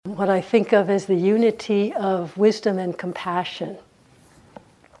what I think of as the unity of wisdom and compassion.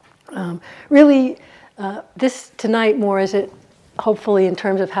 Really, this tonight more as it, hopefully in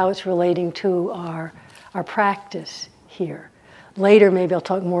terms of how it's relating to our practice here. Later, maybe I'll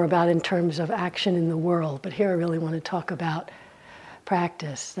talk more about in terms of action in the world, but here I really want to talk about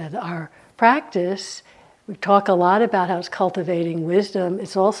practice. That our practice, we talk a lot about how it's cultivating wisdom,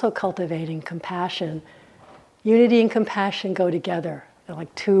 it's also cultivating compassion. Unity and compassion go together. They're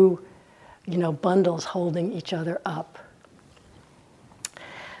like two, bundles holding each other up.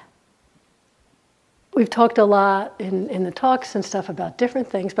 We've talked a lot in the talks and stuff about different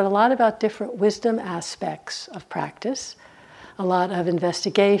things, but a lot about different wisdom aspects of practice. A lot of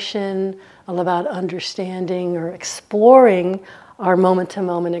investigation, a lot about understanding or exploring our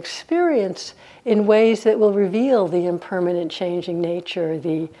moment-to-moment experience in ways that will reveal the impermanent changing nature,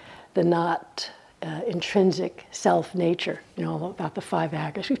 the not intrinsic self nature, about the five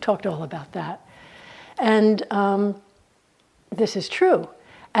aggregates. We've talked all about that. And this is true.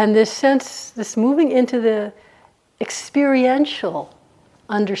 And this moving into the experiential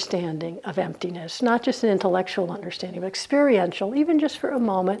understanding of emptiness, not just an intellectual understanding, but experiential, even just for a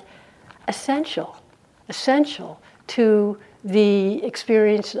moment, essential to the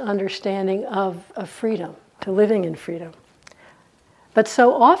experience and understanding of freedom, to living in freedom. But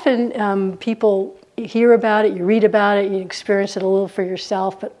so often people hear about it, you read about it, you experience it a little for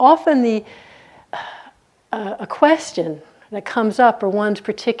yourself, but often a question that comes up or one's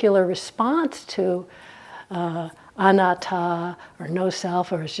particular response to anatta or no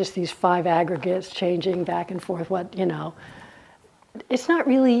self, or it's just these five aggregates changing back and forth, it's not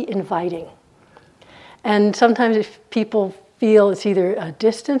really inviting. And sometimes if people feel it's either a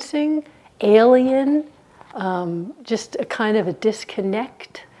distancing, alien, just a kind of a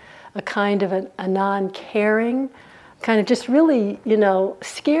disconnect, a kind of a non-caring, kind of just really,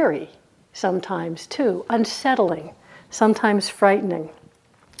 scary sometimes too, unsettling, sometimes frightening.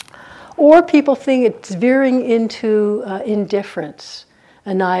 Or people think it's veering into indifference,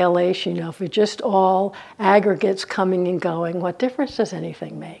 annihilation. If we're just all aggregates coming and going, what difference does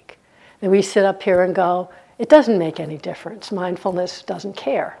anything make? And we sit up here and go, it doesn't make any difference. Mindfulness doesn't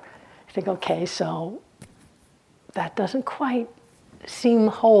care. I think, okay, so that doesn't quite seem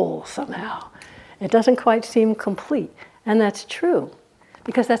whole somehow. It doesn't quite seem complete. And that's true,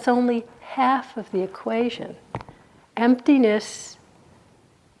 because that's only half of the equation. Emptiness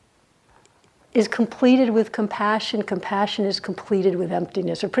is completed with compassion. Compassion is completed with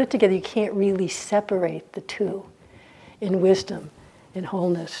emptiness. Or put it together, you can't really separate the two in wisdom, in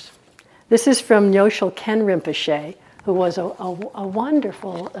wholeness. This is from Nyoshul Ken Rinpoche, who was a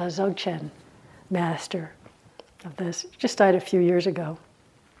wonderful Dzogchen master of this. Just died a few years ago.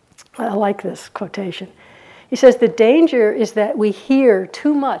 I like this quotation. He says, "The danger is that we hear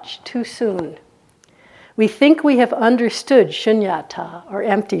too much too soon. We think we have understood shunyata, or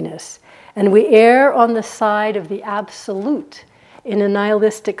emptiness, and we err on the side of the absolute in a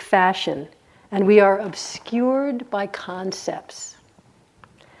nihilistic fashion, and we are obscured by concepts."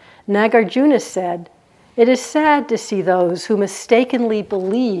 Nagarjuna said, "It is sad to see those who mistakenly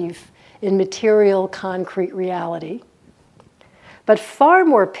believe in material concrete reality, but far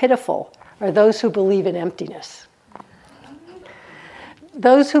more pitiful are those who believe in emptiness.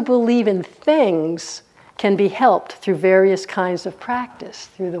 Those who believe in things can be helped through various kinds of practice,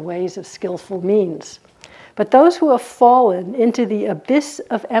 through the ways of skillful means. But those who have fallen into the abyss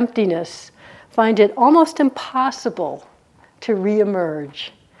of emptiness find it almost impossible to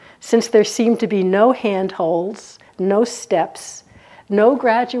reemerge, since there seem to be no handholds, no steps, no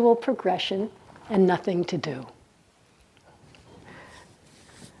gradual progression, and nothing to do."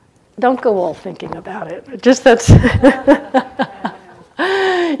 Don't go all thinking about it. Just that's, but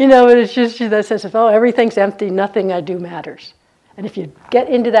it's just that sense of, everything's empty, nothing I do matters. And if you get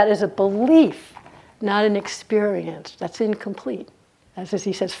into that as a belief, not an experience, that's incomplete. As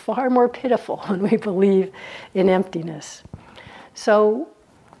he says, far more pitiful when we believe in emptiness. So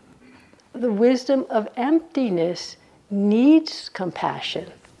the wisdom of emptiness needs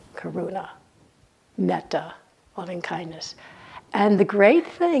compassion, karuna, metta, loving kindness. And the great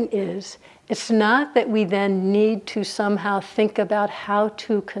thing is, it's not that we then need to somehow think about how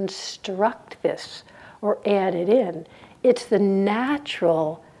to construct this or add it in. It's the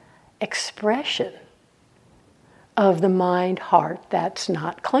natural expression of the mind-heart that's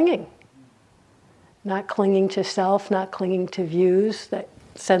not clinging. Not clinging to self, not clinging to views, that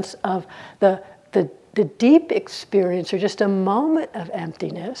sense of the deep experience or just a moment of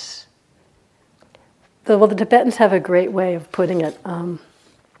emptiness. The Tibetans have a great way of putting it.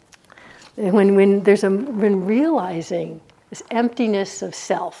 When realizing this emptiness of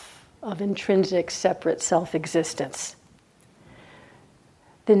self, of intrinsic separate self-existence.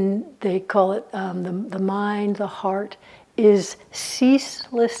 Then they call it the mind, the heart, is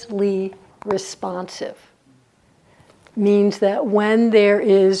ceaselessly responsive. Means that when there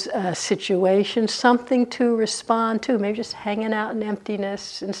is a situation, something to respond to, maybe just hanging out in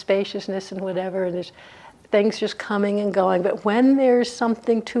emptiness and spaciousness and whatever, and there's things just coming and going, but when there's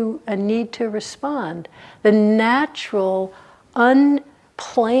something a need to respond, the natural,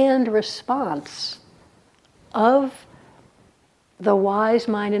 unplanned response of the wise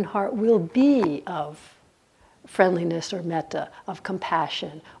mind and heart will be of friendliness or metta, of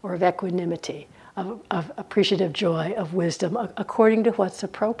compassion or of equanimity, of appreciative joy, of wisdom, according to what's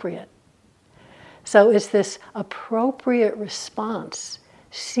appropriate. So it's this appropriate response,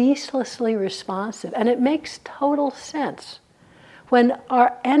 ceaselessly responsive, and it makes total sense. When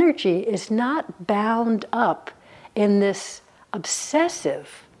our energy is not bound up in this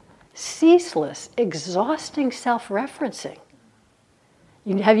obsessive, ceaseless, exhausting self-referencing.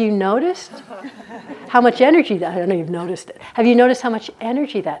 Have you noticed how much energy that, I don't know if you've noticed it, have you noticed how much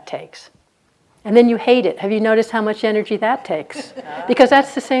energy that takes? And then you hate it. Have you noticed how much energy that takes? Because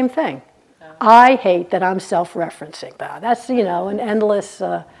that's the same thing. I hate that I'm self-referencing. That's, an endless,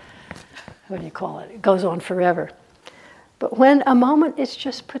 what do you call it? It goes on forever. But when a moment is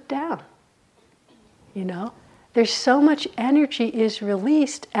just put down, there's so much energy is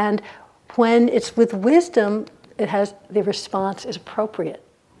released, and when it's with wisdom, the response is appropriate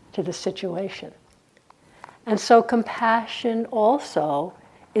to the situation. And so compassion also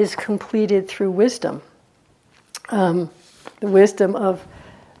is completed through wisdom. The wisdom of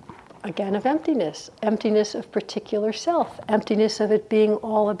emptiness. Emptiness of particular self. Emptiness of it being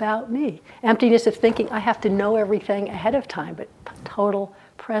all about me. Emptiness of thinking I have to know everything ahead of time, but total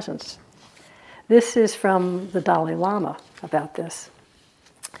presence. This is from the Dalai Lama about this.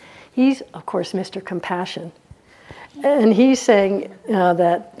 He's, of course, Mr. Compassion. And he's saying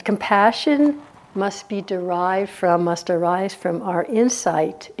that compassion must arise from our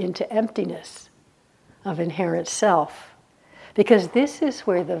insight into emptiness of inherent self. Because this is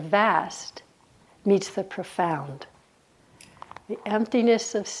where the vast meets the profound. The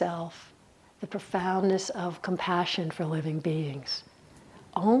emptiness of self, the profoundness of compassion for living beings.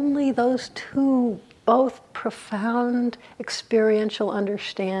 Only those two, both profound experiential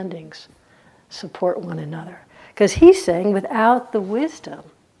understandings, support one another. Because he's saying without the wisdom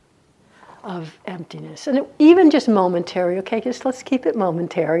of emptiness, and even just momentary, okay, let's keep it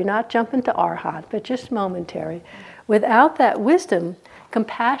momentary, not jump into arhat, but just momentary. Without that wisdom,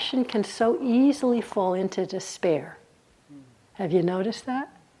 compassion can so easily fall into despair. Have you noticed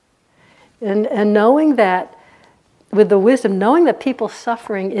that? And knowing that, with the wisdom, knowing that people's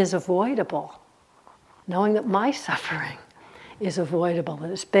suffering is avoidable, knowing that my suffering is avoidable,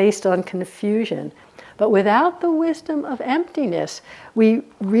 that it's based on confusion. But without the wisdom of emptiness, we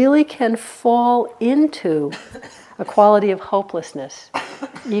really can fall into a quality of hopelessness,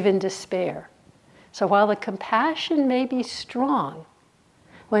 even despair. So while the compassion may be strong,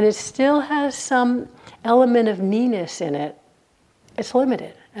 when it still has some element of meanness in it, it's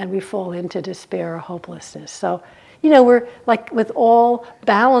limited, and we fall into despair or hopelessness. So, we're like with all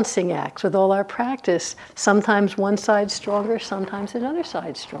balancing acts, with all our practice, sometimes one side's stronger, sometimes another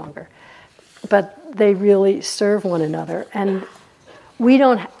side's stronger. But they really serve one another. And we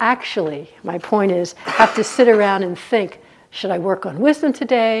don't actually, my point is, have to sit around and think, should I work on wisdom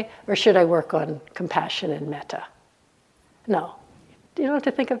today or should I work on compassion and metta? No, you don't have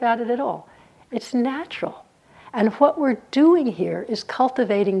to think about it at all. It's natural. And what we're doing here is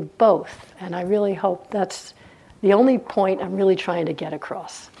cultivating both. And I really hope that's the only point I'm really trying to get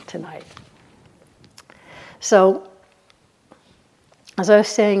across tonight. So, as I was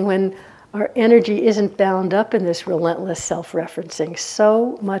saying, when our energy isn't bound up in this relentless self-referencing,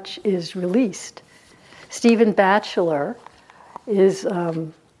 so much is released. Stephen Batchelor is,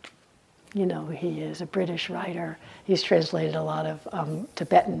 he is a British writer. He's translated a lot of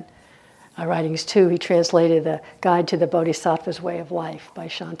Tibetan writings too. He translated The Guide to the Bodhisattva's Way of Life by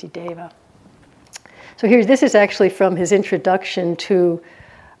Shantideva. So this is actually from his introduction to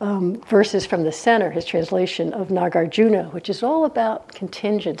Verses from the Center, his translation of Nagarjuna, which is all about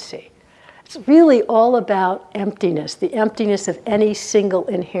contingency. It's really all about emptiness, the emptiness of any single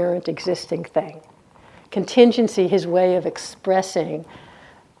inherent existing thing. Contingency, his way of expressing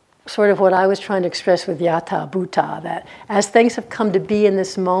sort of what I was trying to express with Yata Bhuta, that as things have come to be in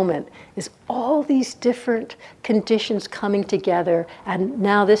this moment, is all these different conditions coming together, and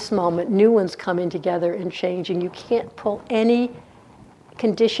now this moment, new ones coming together and changing. You can't pull any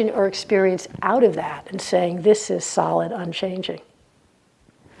condition or experience out of that and saying, this is solid, unchanging.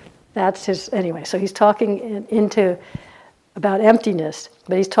 That's his, anyway, so he's talking about emptiness,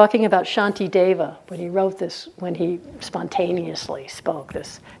 but he's talking about Shantideva when he wrote this, when he spontaneously spoke,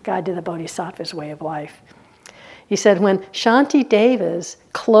 this Guide to the Bodhisattva's Way of Life. He said, when Shantideva's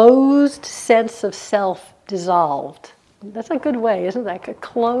closed sense of self dissolved, that's a good way, isn't that? A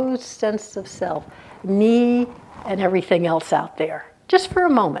closed sense of self, me and everything else out there, just for a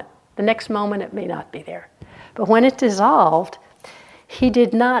moment. The next moment it may not be there. But when it dissolved, he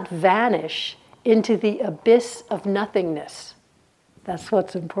did not vanish into the abyss of nothingness. That's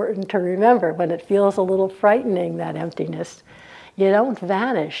what's important to remember. When it feels a little frightening, that emptiness, you don't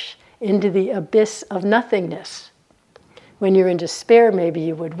vanish into the abyss of nothingness. When you're in despair, maybe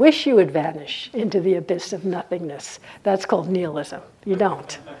you would wish you would vanish into the abyss of nothingness. That's called nihilism. You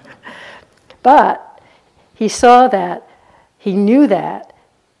don't. But he saw that, he knew that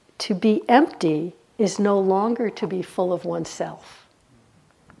to be empty is no longer to be full of oneself.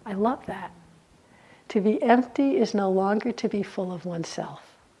 I love that. To be empty is no longer to be full of oneself.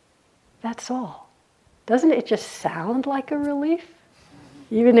 That's all. Doesn't it just sound like a relief?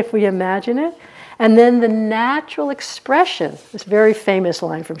 Even if we imagine it. And then the natural expression, this very famous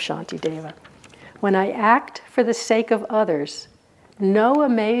line from Shantideva, when I act for the sake of others, no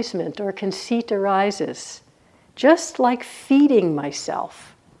amazement or conceit arises. Just like feeding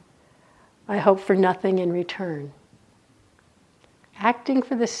myself, I hope for nothing in return. Acting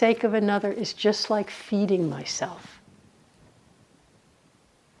for the sake of another is just like feeding myself.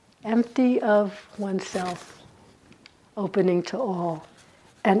 Empty of oneself, opening to all.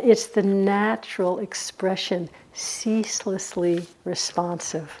 And it's the natural expression, ceaselessly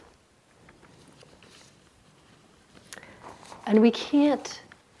responsive. And we can't,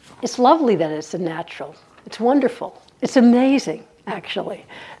 it's lovely that it's a natural. It's wonderful. It's amazing, actually,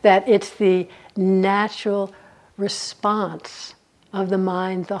 that it's the natural response of the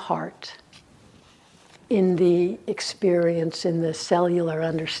mind, the heart, in the experience, in the cellular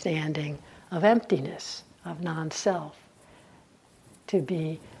understanding of emptiness, of non-self. To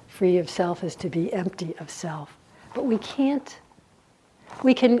be free of self is to be empty of self. But we can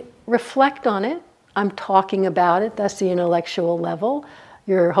reflect on it. I'm talking about it. That's the intellectual level.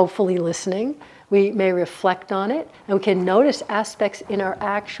 You're hopefully listening. We may reflect on it, and we can notice aspects in our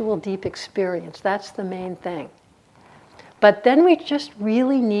actual deep experience. That's the main thing. But then we just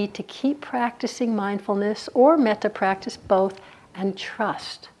really need to keep practicing mindfulness or metta practice, both, and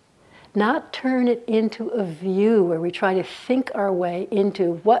trust. Not turn it into a view where we try to think our way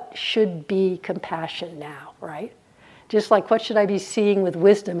into what should be compassion now, right? Just like what should I be seeing with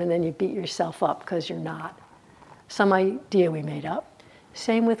wisdom, and then you beat yourself up because you're not. Some idea we made up.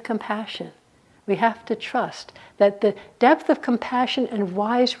 Same with compassion. We have to trust that the depth of compassion and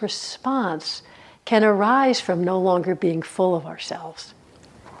wise response can arise from no longer being full of ourselves.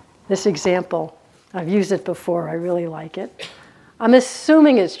 This example, I've used it before, I really like it. I'm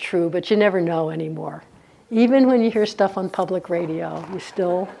assuming it's true, but you never know anymore. Even when you hear stuff on public radio, you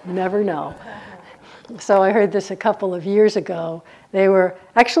still never know. So I heard this a couple of years ago. They were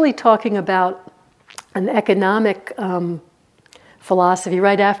actually talking about an economic philosophy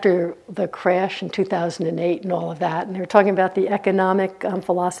right after the crash in 2008 and all of that. And they were talking about the economic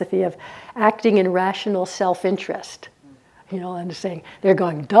philosophy of acting in rational self-interest. You know, and saying, they're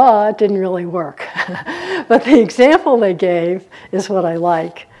going, duh, it didn't really work. But the example they gave is what I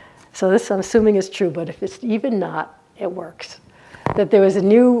like. So this I'm assuming is true, but if it's even not, it works. That there was a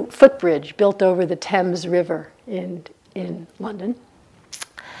new footbridge built over the Thames River in London.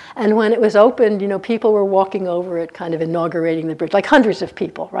 And when it was opened, you know, people were walking over it, kind of inaugurating the bridge, like hundreds of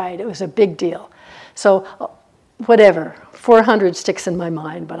people, right? It was a big deal. So whatever, 400 sticks in my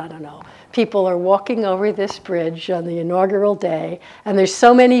mind, but I don't know. People are walking over this bridge on the inaugural day, and there's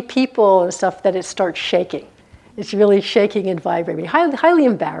so many people and stuff that it starts shaking. It's really shaking and vibrating. Highly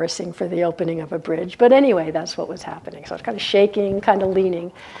embarrassing for the opening of a bridge, but anyway, that's what was happening. So it's kind of shaking, kind of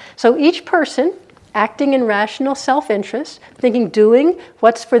leaning. So each person, acting in rational self-interest, thinking, doing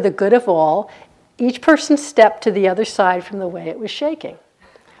what's for the good of all, each person stepped to the other side from the way it was shaking.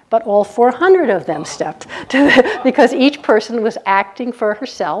 But all 400 of them stepped because each person was acting for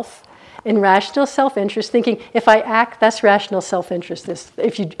herself in rational self-interest, thinking, if I act, that's rational self-interest.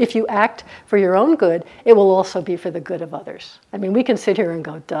 If you act for your own good, it will also be for the good of others. I mean, we can sit here and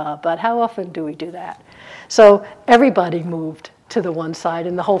go, duh, but how often do we do that? So everybody moved to the one side,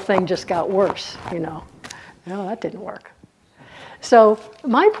 and the whole thing just got worse, you know. No, that didn't work. So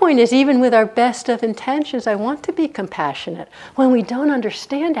my point is, even with our best of intentions, I want to be compassionate. When we don't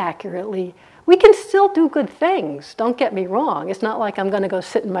understand accurately, We can still do good things, don't get me wrong. It's not like I'm going to go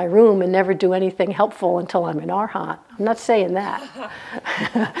sit in my room and never do anything helpful until I'm an arhat. I'm not saying that.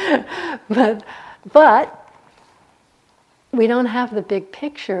 but we don't have the big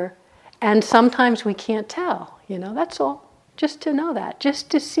picture, and sometimes we can't tell, that's all. Just to know that, just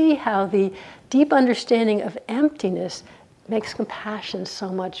to see how the deep understanding of emptiness makes compassion so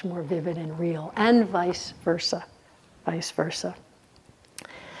much more vivid and real, and vice versa.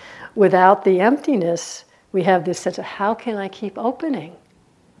 Without the emptiness, we have this sense of how can I keep opening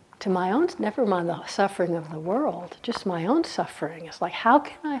to my own, never mind the suffering of the world, just my own suffering. It's like, how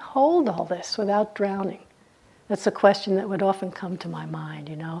can I hold all this without drowning? That's a question that would often come to my mind,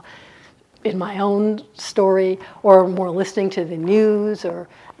 in my own story, or more listening to the news, or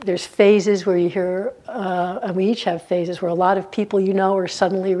there's phases where you hear, and we each have phases where a lot of people are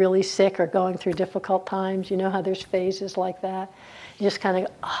suddenly really sick or going through difficult times. You know how there's phases like that? You just kind of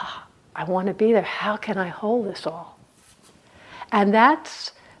go, I want to be there. How can I hold this all? And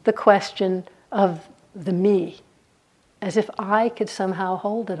that's the question of the me, as if I could somehow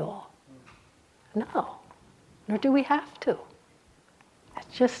hold it all. No, nor do we have to.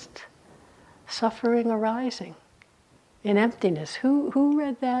 It's just suffering arising in emptiness. Who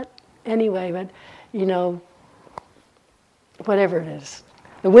read that anyway? But whatever it is,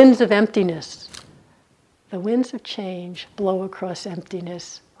 the winds of emptiness, the winds of change blow across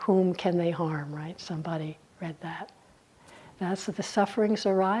emptiness. Whom can they harm? Right? Somebody read that. That's the sufferings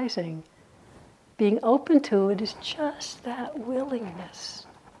arising. Being open to it is just that willingness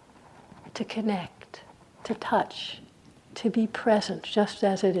to connect, to touch, to be present just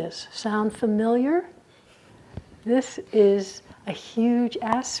as it is. Sound familiar? This is a huge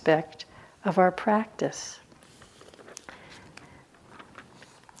aspect of our practice.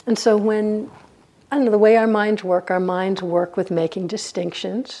 And so the way our minds work with making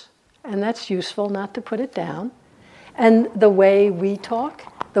distinctions, and that's useful not to put it down. And the way we talk,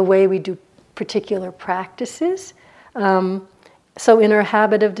 the way we do particular practices. So in our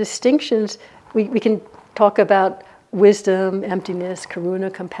habit of distinctions, we can talk about wisdom, emptiness,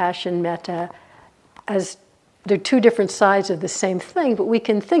 karuna, compassion, metta, as they're two different sides of the same thing, but we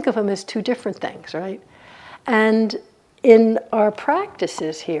can think of them as two different things, right? And in our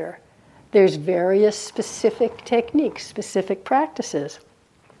practices here, there's various specific techniques, specific practices.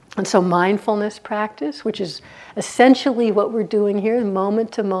 And so mindfulness practice, which is essentially what we're doing here,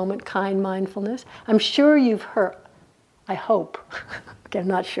 moment-to-moment kind mindfulness. I'm sure you've heard, I hope, okay, I'm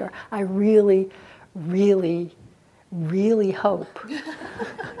not sure, I really, really, really hope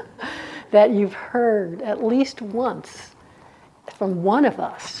that you've heard at least once from one of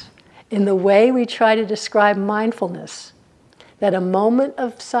us in the way we try to describe mindfulness, that a moment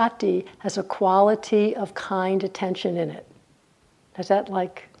of sati has a quality of kind attention in it. Does that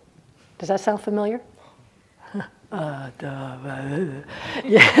sound familiar? Yeah.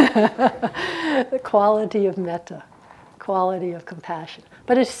 The quality of metta, quality of compassion.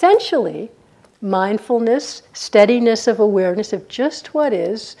 But essentially, mindfulness, steadiness of awareness of just what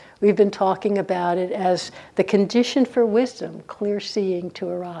is, we've been talking about it as the condition for wisdom, clear seeing to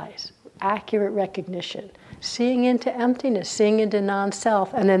arise, accurate recognition, seeing into emptiness, seeing into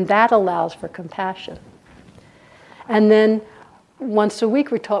non-self, and then that allows for compassion. And then once a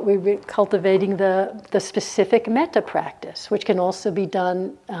week we're cultivating the specific metta practice, which can also be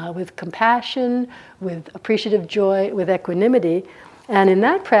done with compassion, with appreciative joy, with equanimity. And in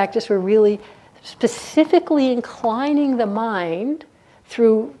that practice, we're really specifically inclining the mind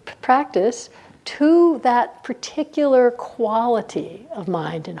through practice to that particular quality of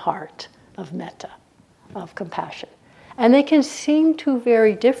mind and heart, of metta, of compassion. And they can seem two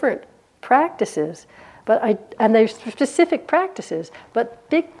very different practices, and there's specific practices, but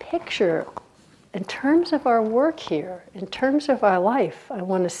big picture, in terms of our work here, in terms of our life, I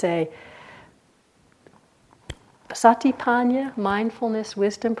want to say satipanya, mindfulness,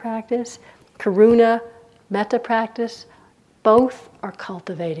 wisdom practice, karuna, metta practice, both are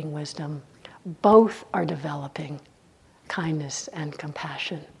cultivating wisdom. Both are developing kindness and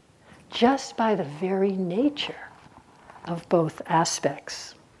compassion, just by the very nature of both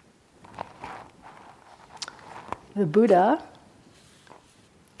aspects. The Buddha,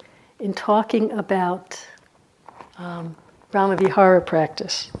 in talking about Brahmavihara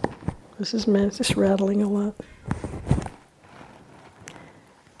practice, this is just rattling a lot.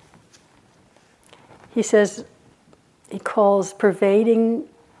 He says, he calls pervading,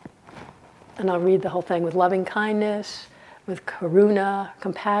 and I'll read the whole thing, with loving kindness, with karuna,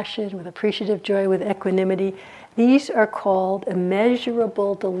 compassion, with appreciative joy, with equanimity. These are called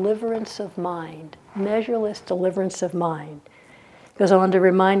immeasurable deliverance of mind, measureless deliverance of mind. Goes on to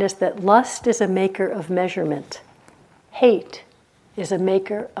remind us that lust is a maker of measurement. Hate is a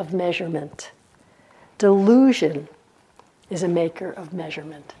maker of measurement. Delusion is a maker of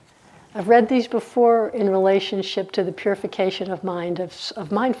measurement. I've read these before in relationship to the purification of mind,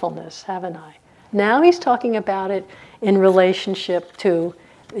 of mindfulness, haven't I? Now he's talking about it in relationship to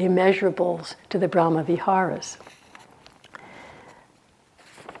the immeasurables, to the Brahma Viharas.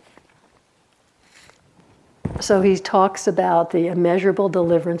 So he talks about the immeasurable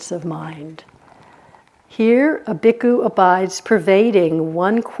deliverance of mind. Here, a bhikkhu abides pervading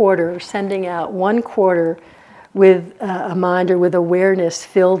 1/4, sending out 1/4 with a mind or with awareness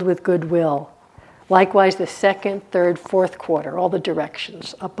filled with goodwill. Likewise, the second, third, fourth quarter, all the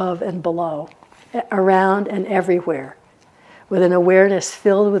directions, above and below, around and everywhere, with an awareness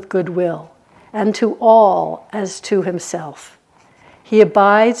filled with goodwill, and to all as to himself. He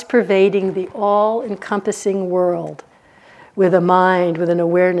abides pervading the all-encompassing world with a mind, with an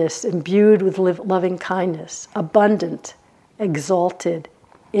awareness imbued with loving kindness, abundant, exalted,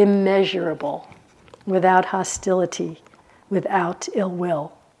 immeasurable, without hostility, without ill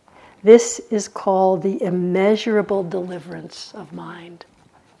will. This is called the immeasurable deliverance of mind,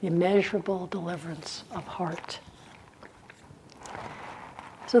 the immeasurable deliverance of heart.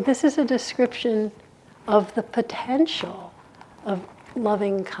 So this is a description of the potential of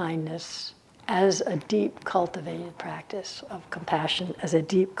loving kindness as a deep cultivated practice, of compassion as a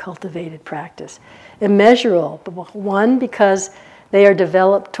deep cultivated practice. Immeasurable, one, because they are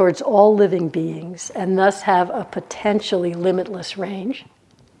developed towards all living beings and thus have a potentially limitless range.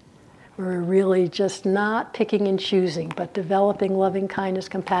 We're really just not picking and choosing, but developing loving kindness,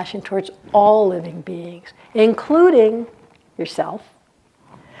 compassion towards all living beings, including yourself.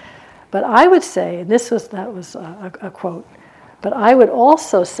 But I would say, and that was a quote, but I would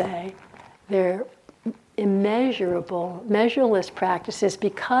also say they're immeasurable, measureless practices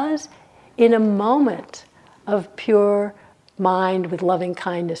because in a moment of pure mind with loving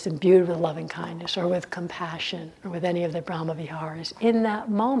kindness, imbued with loving kindness, or with compassion, or with any of the Brahma Viharas, in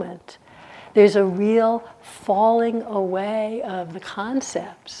that moment, there's a real falling away of the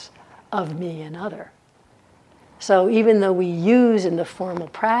concepts of me and other. So even though we use in the formal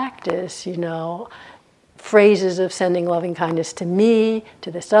practice, phrases of sending loving kindness to me,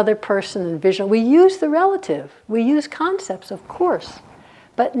 to this other person, and visual, we use the relative. We use concepts, of course.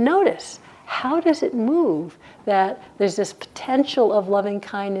 But notice, how does it move that there's this potential of loving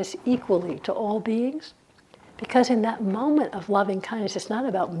kindness equally to all beings? Because in that moment of loving kindness, it's not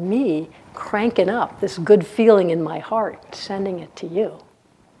about me cranking up this good feeling in my heart, sending it to you.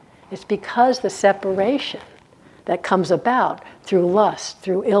 It's because the separation that comes about through lust,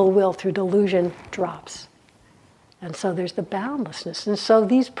 through ill will, through delusion, drops. And so there's the boundlessness. And so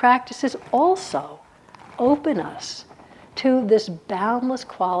these practices also open us to this boundless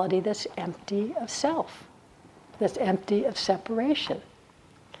quality that's empty of self, that's empty of separation.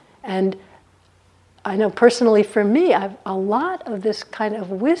 And I know personally for me, a lot of this kind of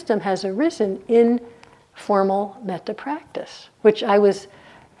wisdom has arisen in formal metta practice, which I was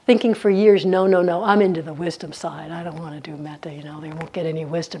thinking for years, no, I'm into the wisdom side. I don't want to do metta, they won't get any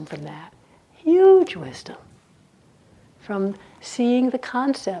wisdom from that. Huge wisdom from seeing the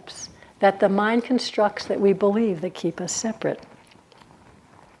concepts that the mind constructs that we believe that keep us separate.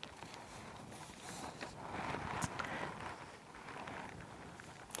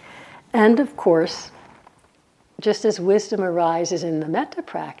 And of course, just as wisdom arises in the metta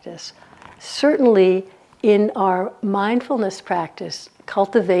practice, certainly in our mindfulness practice,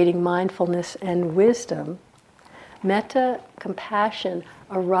 cultivating mindfulness and wisdom, metta, compassion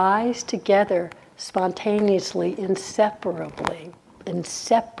arise together spontaneously, inseparably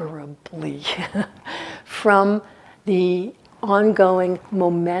from the ongoing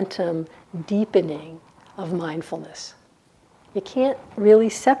momentum deepening of mindfulness. You can't really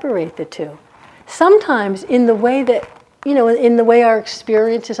separate the two. Sometimes in the way that, in the way our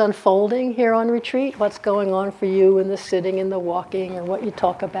experience is unfolding here on retreat, what's going on for you in the sitting and the walking and what you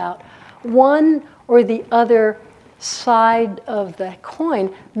talk about, one or the other side of the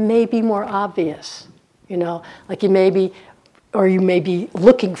coin may be more obvious. Like you may be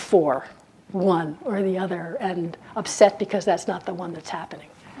looking for one or the other and upset because that's not the one that's happening.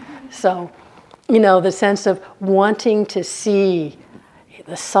 So, the sense of wanting to see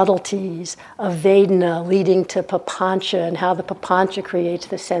the subtleties of Vedana leading to Papancha and how the Papancha creates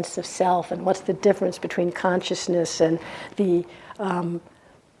the sense of self and what's the difference between consciousness and the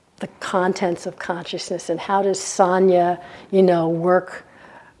contents of consciousness and how does Sanya, work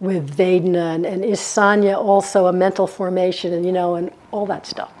with Vedana, and is Sanya also a mental formation, and and all that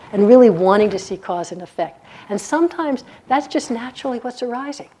stuff, and really wanting to see cause and effect. And sometimes that's just naturally what's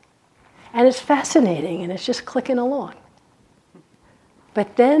arising. And it's fascinating, and it's just clicking along.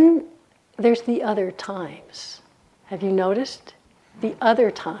 But then there's the other times. Have you noticed? The other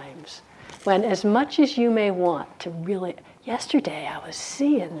times when, as much as you may want to really, yesterday I was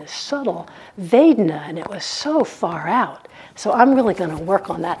seeing this subtle Vedana, and it was so far out. So I'm really going to work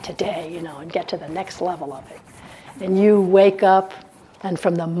on that today, and get to the next level of it. And you wake up, and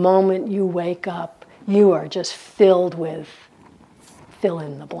from the moment you wake up, you are just filled with fill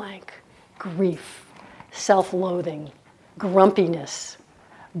in the blank. Grief, self-loathing, grumpiness,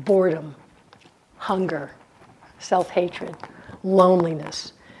 boredom, hunger, self-hatred,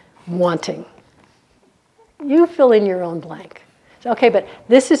 loneliness, wanting. You fill in your own blank. So, okay, but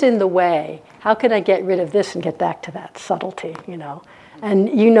this is in the way. How can I get rid of this and get back to that subtlety,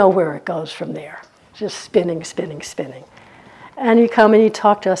 And you know where it goes from there. Just spinning, spinning, spinning. And you come and you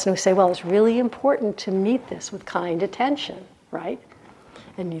talk to us and we say, well, it's really important to meet this with kind attention, right?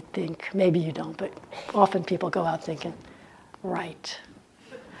 And you think, maybe you don't, but often people go out thinking, right.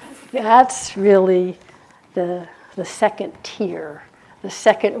 That's really the second tier, the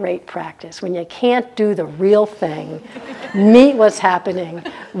second-rate practice. When you can't do the real thing, meet what's happening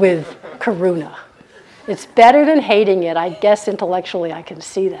with karuna. It's better than hating it. I guess intellectually I can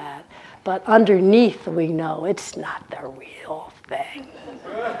see that. But underneath we know it's not the real thing,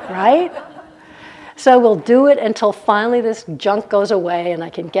 right? So we'll do it until finally this junk goes away and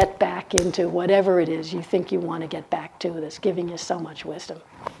I can get back into whatever it is you think you want to get back to that's giving you so much wisdom.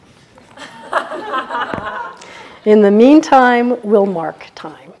 In the meantime, we'll mark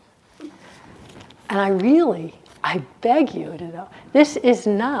time. And I beg you to know, this is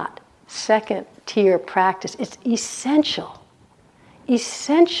not second-tier practice. It's essential.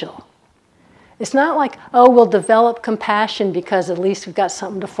 Essential. It's not like, oh, we'll develop compassion because at least we've got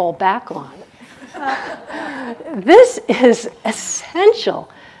something to fall back on. This is essential,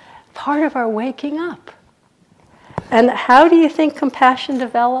 part of our waking up. And how do you think compassion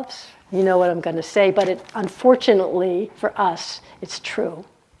develops? You know what I'm going to say, but unfortunately for us, it's true.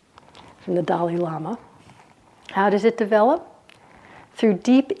 From the Dalai Lama. How does it develop? Through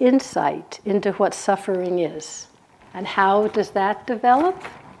deep insight into what suffering is. And how does that develop?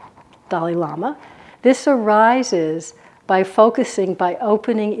 Dalai Lama. This arises by focusing, by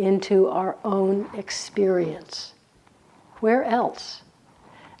opening into our own experience. Where else?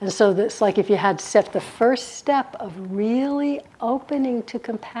 And so it's like if you had set the first step of really opening to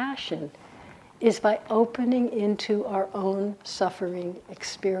compassion is by opening into our own suffering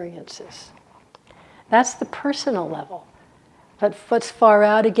experiences. That's the personal level. But what's far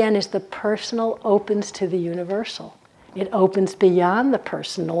out again is the personal opens to the universal. It opens beyond the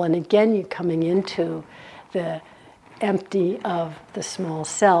personal, and again you're coming into the empty of the small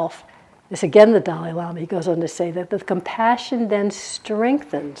self. This again, the Dalai Lama, he goes on to say that the compassion then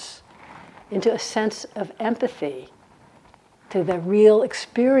strengthens into a sense of empathy to the real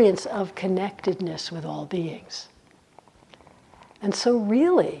experience of connectedness with all beings. And so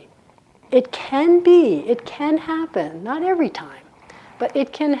really, it can happen, not every time, but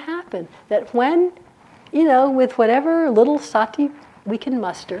it can happen that when, with whatever little sati we can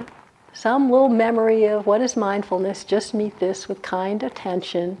muster, some little memory of what is mindfulness, just meet this with kind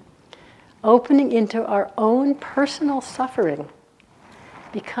attention, opening into our own personal suffering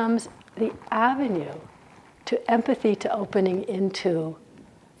becomes the avenue to empathy, to opening into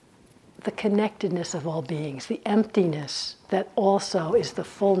the connectedness of all beings, the emptiness that also is the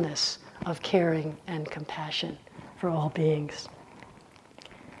fullness of caring and compassion for all beings.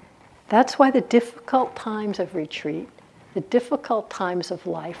 That's why the difficult times of retreat, the difficult times of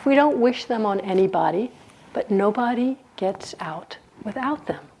life, we don't wish them on anybody, but nobody gets out without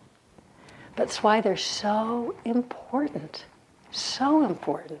them. That's why they're so important,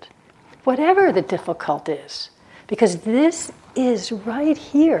 whatever the difficult is, because this is right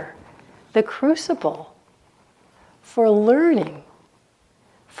here, the crucible for learning,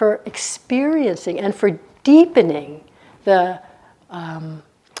 for experiencing, and for deepening the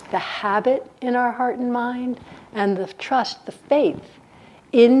habit in our heart and mind, and the trust, the faith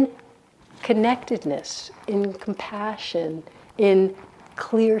in connectedness, in compassion, in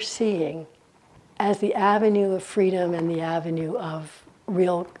clear seeing as the avenue of freedom and the avenue of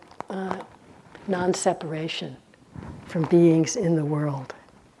real non-separation from beings in the world.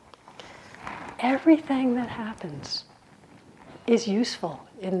 Everything that happens is useful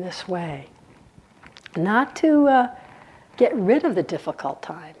in this way. Not to get rid of the difficult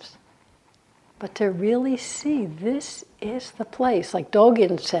times, but to really see this is the place. Like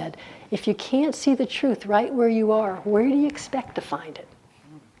Dogen said, if you can't see the truth right where you are, where do you expect to find it?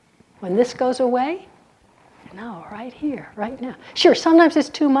 When this goes away? No, right here, right now. Sure, sometimes it's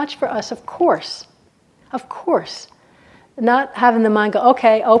too much for us, of course. Of course. Not having the mind go,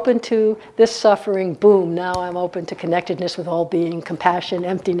 okay, open to this suffering, boom, now I'm open to connectedness with all being, compassion,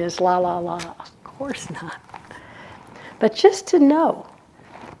 emptiness, la, la, la. Of course not. But just to know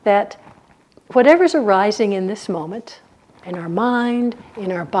that whatever's arising in this moment, in our mind,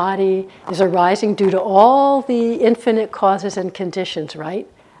 in our body, is arising due to all the infinite causes and conditions, right?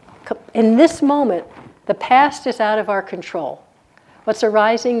 In this moment, the past is out of our control. What's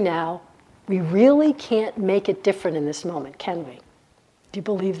arising now, we really can't make it different in this moment, can we? Do you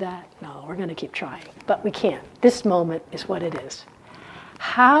believe that? No, we're going to keep trying, but we can't. This moment is what it is.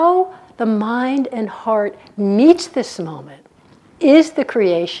 How the mind and heart meets this moment is the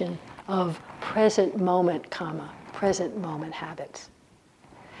creation of present moment, present moment habits.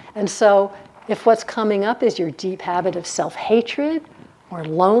 And so if what's coming up is your deep habit of self-hatred or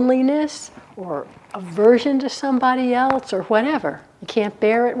loneliness or aversion to somebody else or whatever, you can't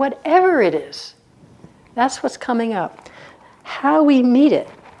bear it, whatever it is, that's what's coming up. How we meet it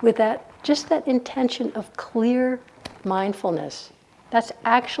with that, just that intention of clear mindfulness, that's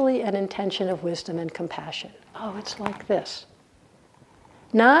actually an intention of wisdom and compassion. Oh, it's like this.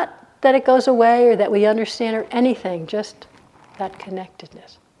 Not that it goes away or that we understand or anything, just that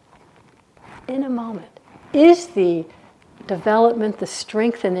connectedness. In a moment is the development, the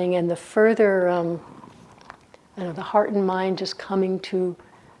strengthening, and the further, the heart and mind just coming to,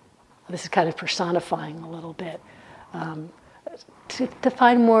 this is kind of personifying a little bit, to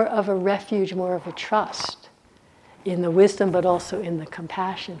find more of a refuge, more of a trust in the wisdom, but also in the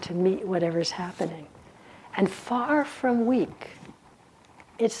compassion to meet whatever's happening. And far from weak,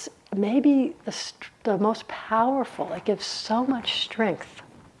 it's maybe the most powerful. It gives so much strength.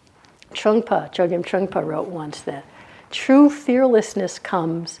 Chogyam Trungpa wrote once that true fearlessness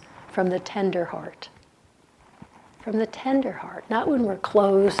comes from the tender heart. From the tender heart, not when we're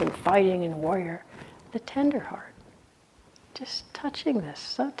close and fighting and warrior, the tender heart. Just touching this,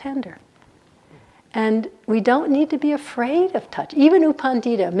 so tender. And we don't need to be afraid of touch. Even U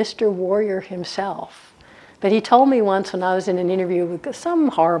Pandita, Mr. Warrior himself, but he told me once when I was in an interview with some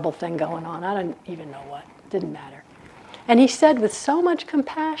horrible thing going on, I don't even know what, didn't matter. And he said with so much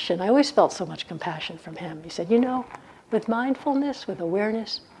compassion, I always felt so much compassion from him, he said, with mindfulness, with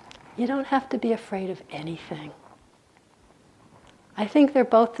awareness, you don't have to be afraid of anything. I think they're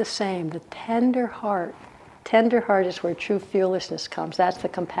both the same. The tender heart is where true fearlessness comes. That's the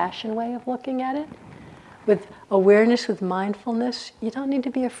compassion way of looking at it. With awareness, with mindfulness, you don't need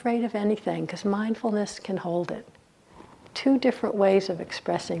to be afraid of anything because mindfulness can hold it. Two different ways of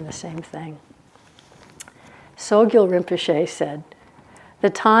expressing the same thing. Sogyal Rinpoche said, the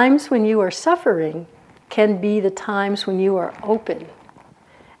times when you are suffering can be the times when you are open.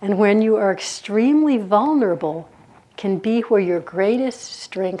 And when you are extremely vulnerable can be where your greatest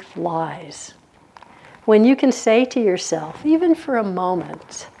strength lies. When you can say to yourself, even for a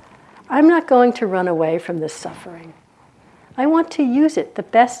moment, I'm not going to run away from this suffering. I want to use it the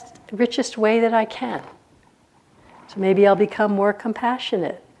best, richest way that I can. So maybe I'll become more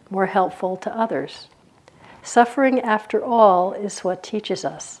compassionate, more helpful to others. Suffering, after all, is what teaches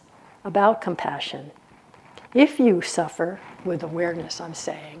us about compassion. If you suffer with awareness, I'm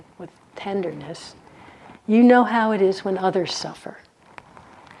saying, with tenderness, you know how it is when others suffer.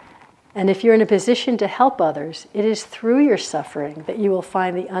 And if you're in a position to help others, it is through your suffering that you will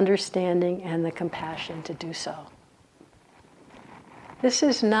find the understanding and the compassion to do so. This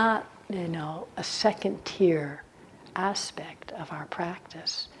is not, a second-tier aspect of our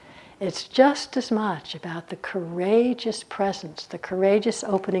practice. It's just as much about the courageous presence, the courageous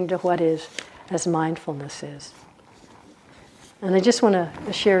opening to what is, as mindfulness is. And I just want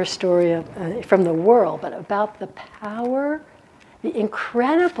to share a story from the world, but about the power, the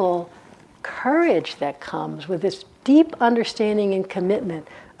incredible courage that comes with this deep understanding and commitment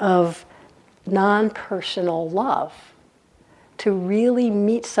of non-personal love to really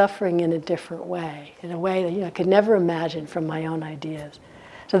meet suffering in a different way, in a way that I could never imagine from my own ideas.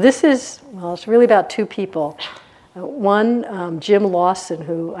 So this is, it's really about two people. One, Jim Lawson,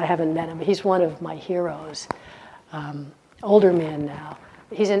 who I haven't met him, but he's one of my heroes, older man now.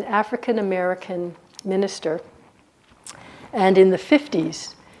 He's an African-American minister, and in the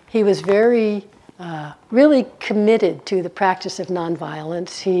 50s, he was very really committed to the practice of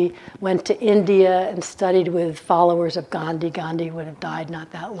nonviolence. He went to India and studied with followers of Gandhi. Gandhi would have died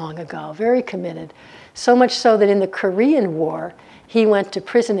not that long ago. Very committed. So much so that in the Korean War, he went to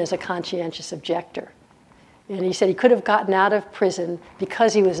prison as a conscientious objector. And he said he could have gotten out of prison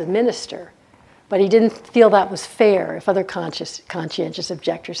because he was a minister, but he didn't feel that was fair if other conscientious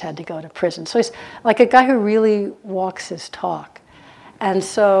objectors had to go to prison. So he's like a guy who really walks his talk. And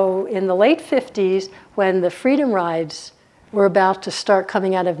so in the late 50s, when the Freedom Rides were about to start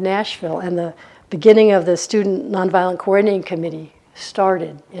coming out of Nashville, and the beginning of the Student Nonviolent Coordinating Committee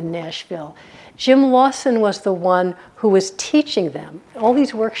started in Nashville, Jim Lawson was the one who was teaching them all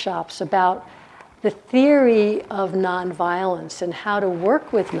these workshops about the theory of nonviolence and how to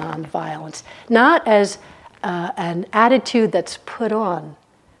work with nonviolence, not as an attitude that's put on,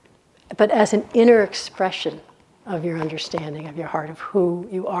 but as an inner expression of your understanding of your heart, of who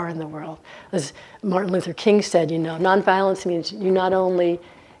you are in the world. As Martin Luther King said, nonviolence means you not only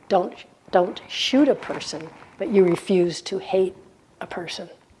don't shoot a person, but you refuse to hate a person.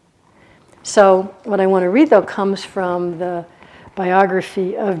 So what I want to read, though, comes from the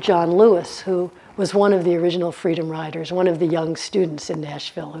biography of John Lewis, who was one of the original Freedom Riders, one of the young students in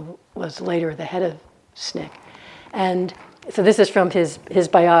Nashville, who was later the head of SNCC. And so this is from his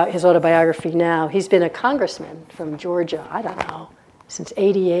autobiography now. He's been a congressman from Georgia, I don't know, since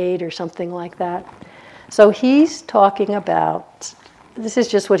 '88 or something like that. So he's talking about, this is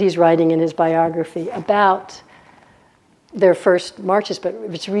just what he's writing in his biography, about their first marches, but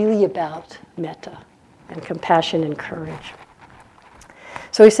it's really about metta and compassion and courage.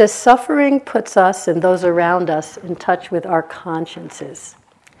 So he says, suffering puts us and those around us in touch with our consciences.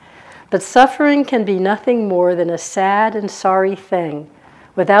 But suffering can be nothing more than a sad and sorry thing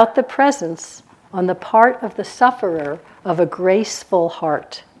without the presence on the part of the sufferer of a graceful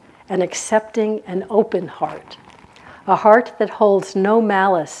heart, an accepting and open heart, a heart that holds no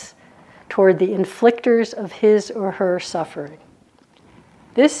malice toward the inflictors of his or her suffering.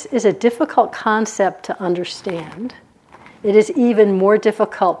 This is a difficult concept to understand. It is even more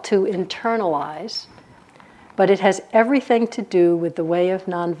difficult to internalize, but it has everything to do with the way of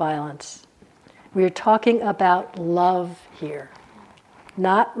nonviolence. We are talking about love here,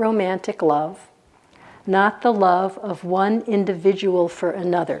 not romantic love, not the love of one individual for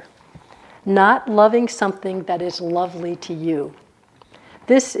another, not loving something that is lovely to you.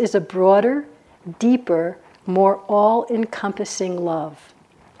 This is a broader, deeper, more all-encompassing love.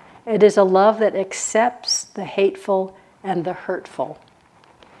 It is a love that accepts the hateful and the hurtful.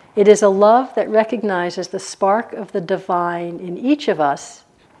 It is a love that recognizes the spark of the divine in each of us,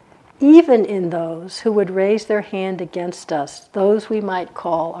 even in those who would raise their hand against us, those we might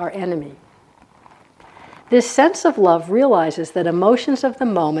call our enemy. This sense of love realizes that emotions of the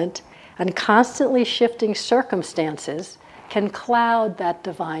moment and constantly shifting circumstances can cloud that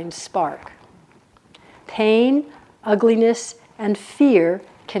divine spark. Pain, ugliness, and fear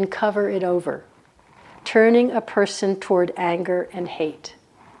can cover it over, turning a person toward anger and hate.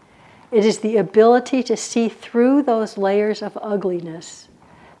 It is the ability to see through those layers of ugliness,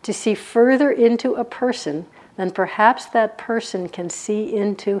 to see further into a person than perhaps that person can see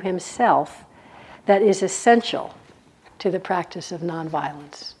into himself, that is essential to the practice of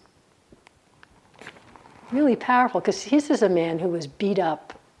nonviolence. Really powerful, because this is a man who was beat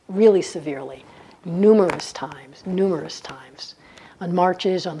up really severely, numerous times, on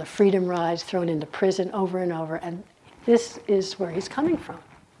marches, on the Freedom Rides, thrown into prison over and over, and this is where he's coming from.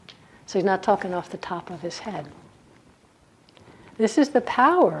 So he's not talking off the top of his head. This is the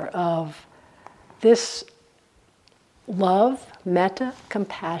power of this love, metta,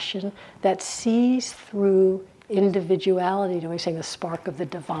 compassion, that sees through individuality. You know, he's saying the spark of the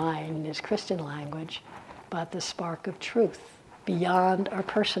divine in his Christian language, but the spark of truth beyond our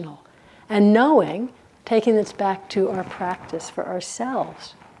personal. And knowing, taking this back to our practice for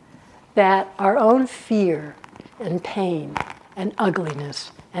ourselves, that our own fear and pain and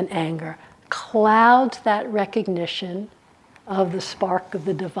ugliness and anger clouds that recognition of the spark of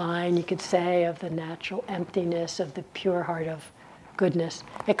the divine, you could say, of the natural emptiness, of the pure heart of goodness.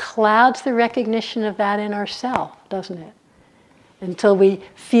 It clouds the recognition of that in ourselves, doesn't it? Until we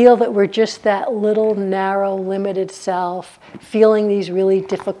feel that we're just that little, narrow, limited self, feeling these really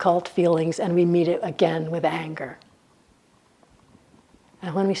difficult feelings, and we meet it again with anger.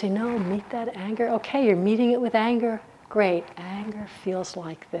 And when we say, no, meet that anger, okay, you're meeting it with anger, great, anger feels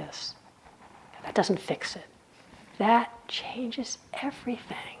like this. That doesn't fix it. That changes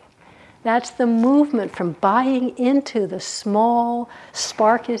everything. That's the movement from buying into the small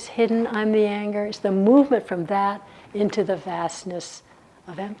spark is hidden, I'm the anger. It's the movement from that into the vastness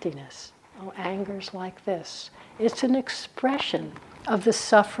of emptiness, Oh, anger's like this. It's an expression of the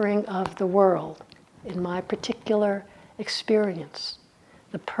suffering of the world in my particular experience.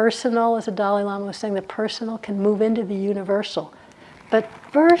 The personal, as the Dalai Lama was saying, the personal can move into the universal. But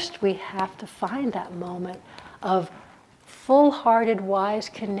first we have to find that moment of full-hearted, wise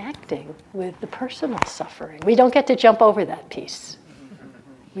connecting with the personal suffering. We don't get to jump over that piece.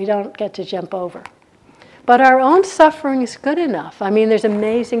 We don't get to jump over. But our own suffering is good enough. I mean, there's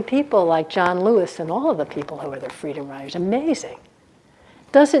amazing people like John Lewis and all of the people who are the freedom riders. Amazing.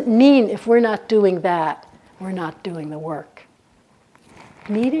 Doesn't mean if we're not doing that, we're not doing the work.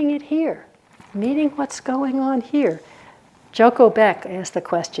 Meeting it here. Meeting what's going on here. Joko Beck asked the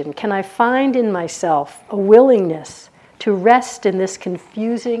question, can I find in myself a willingness to rest in this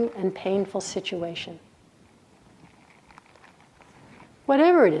confusing and painful situation?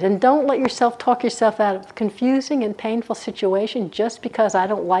 Whatever it is, and don't let yourself talk yourself out of confusing and painful situation just because I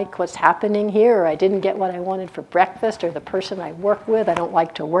don't like what's happening here, or I didn't get what I wanted for breakfast, or the person I work with, I don't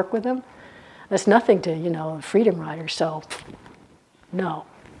like to work with them. That's nothing to, a freedom rider, so no.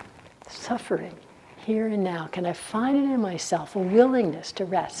 Suffering, here and now. Can I find it in myself, a willingness to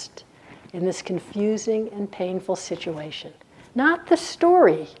rest in this confusing and painful situation? Not the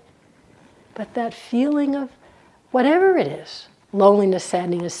story, but that feeling of whatever it is. Loneliness,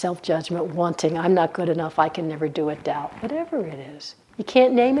 sadness, self-judgment, wanting, I'm not good enough, I can never do it, doubt, whatever it is. You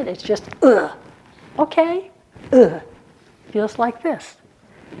can't name it, it's just, ugh. Okay, ugh. Feels like this.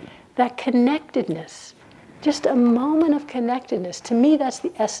 That connectedness, just a moment of connectedness. To me, that's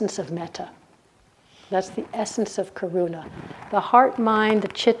the essence of metta. That's the essence of karuna. The heart, mind, the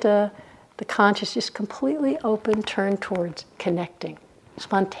chitta, the conscious, just completely open, turned towards connecting.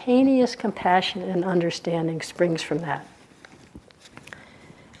 Spontaneous compassion and understanding springs from that.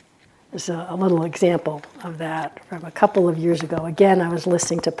 There's a little example of that from a couple of years ago. Again, I was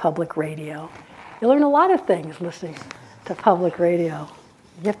listening to public radio. You learn a lot of things listening to public radio.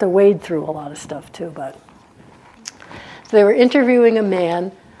 You have to wade through a lot of stuff too. So they were interviewing a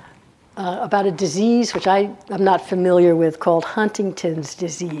man about a disease which I'm not familiar with called Huntington's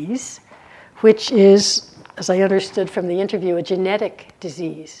disease, which is, as I understood from the interview, a genetic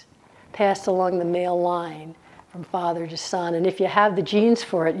disease passed along the male line from father to son, and if you have the genes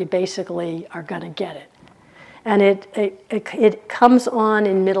for it, you basically are going to get it. And it comes on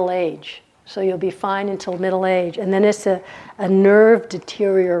in middle age, so you'll be fine until middle age, and then it's a nerve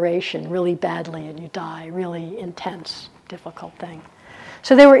deterioration really badly, and you die, really intense, difficult thing.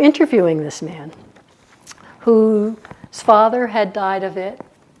 So they were interviewing this man, whose father had died of it,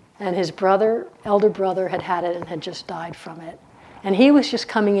 and his elder brother had it and had just died from it. And he was just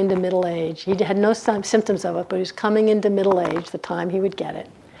coming into middle age. He had no symptoms of it, but he was coming into middle age, the time he would get it.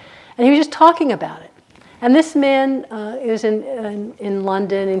 And he was just talking about it. And this man is in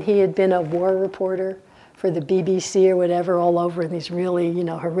London, and he had been a war reporter for the BBC or whatever, all over in these really,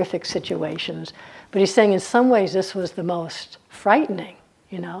 horrific situations. But he's saying in some ways this was the most frightening,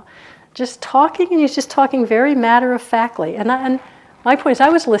 Just talking, and he's just talking very matter-of-factly. And my point is, I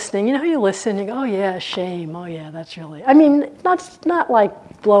was listening. You know how you listen, you go, oh yeah, shame, oh yeah, that's really... I mean, not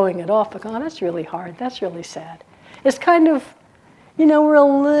like blowing it off, but oh, that's really hard, that's really sad. It's kind of, we're a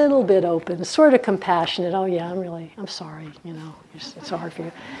little bit open, sort of compassionate. Oh yeah, I'm sorry, it's hard for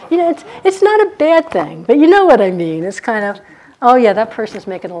you. It's not a bad thing, but you know what I mean. It's kind of, oh yeah, that person's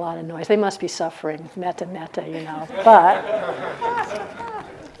making a lot of noise. They must be suffering, metta, but...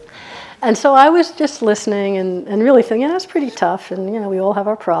 And so I was just listening and really thinking, that's pretty tough, and we all have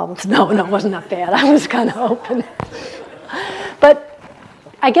our problems. No, it wasn't that bad. I was kind of open. But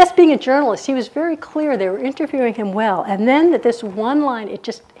I guess being a journalist, he was very clear. They were interviewing him well. And then this one line, it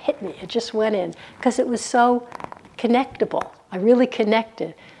just hit me. It just went in, because it was so connectable. I really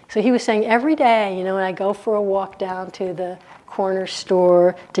connected. So he was saying every day, when I go for a walk down to the corner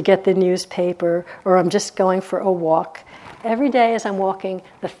store to get the newspaper, or I'm just going for a walk, every day as I'm walking,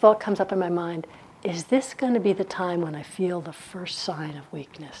 the thought comes up in my mind, is this going to be the time when I feel the first sign of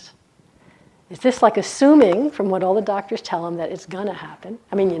weakness? Is this like assuming, from what all the doctors tell him, that it's going to happen?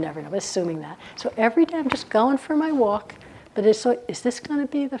 I mean, you never know, but assuming that. So every day I'm just going for my walk, but is this going to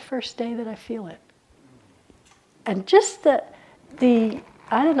be the first day that I feel it? And just the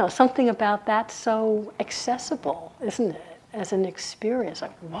I don't know, something about that so accessible, isn't it, as an experience,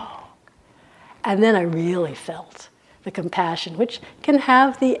 like, whoa. And then I really felt the compassion, which can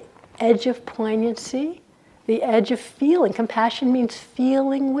have the edge of poignancy, the edge of feeling. Compassion means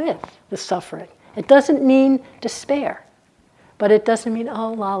feeling with the suffering. It doesn't mean despair, but it doesn't mean,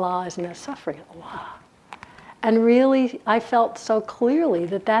 oh, isn't that suffering? Wow. And really, I felt so clearly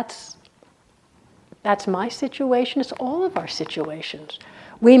that that's That's my situation. It's all of our situations.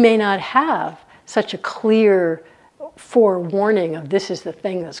 We may not have such a clear forewarning of this is the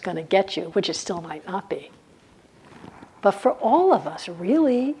thing that's going to get you, which it still might not be. But for all of us,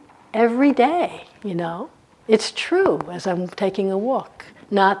 really, every day, it's true as I'm taking a walk.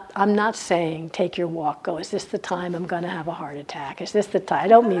 I'm not saying take your walk, go, is this the time I'm going to have a heart attack? Is this the time? I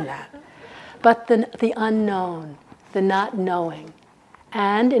don't mean that. But the unknown, the not knowing.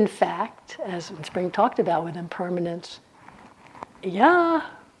 And in fact, as Spring talked about with impermanence, yeah,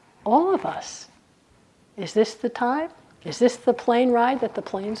 all of us. Is this the time? Is this the plane ride that the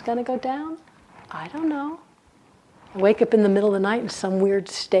plane's going to go down? I don't know. I wake up in the middle of the night in some weird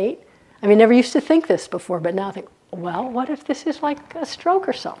state. I never used to think this before, but now I think, well, what if this is like a stroke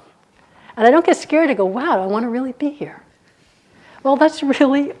or something? And I don't get scared to go, wow, I want to really be here. Well, that's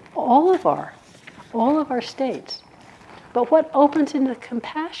really all of our states. But what opens into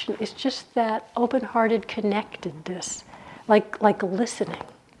compassion is just that open-hearted connectedness, like listening,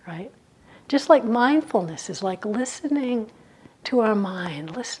 right? Just like mindfulness is like listening to our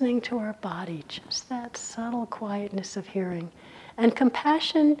mind, listening to our body, just that subtle quietness of hearing. And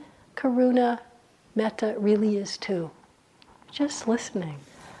compassion, karuna, metta really is too. Just listening.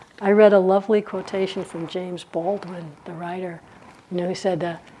 I read a lovely quotation from James Baldwin, the writer, who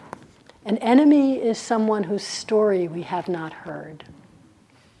said, an enemy is someone whose story we have not heard.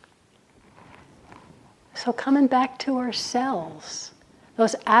 So coming back to ourselves,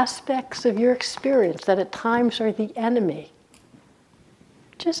 those aspects of your experience that at times are the enemy,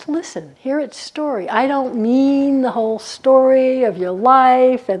 just listen, hear its story. I don't mean the whole story of your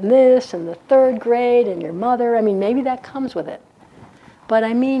life and this and the third grade and your mother. Maybe that comes with it. But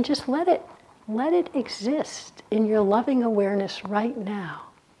just let it exist in your loving awareness right now.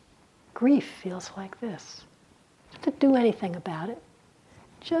 Grief feels like this. You don't have to do anything about it.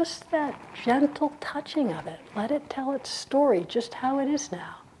 Just that gentle touching of it. Let it tell its story, just how it is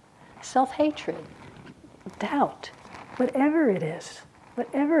now. Self-hatred, doubt, whatever it is,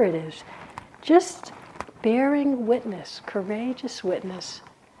 just bearing witness, courageous witness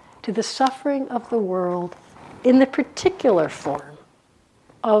to the suffering of the world in the particular form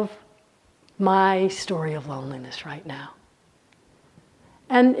of my story of loneliness right now.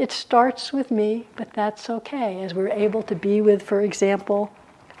 And it starts with me, but that's okay. As we're able to be with, for example,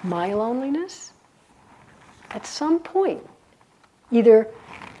 my loneliness, at some point, either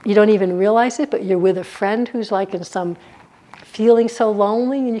you don't even realize it, but you're with a friend who's like in some feeling so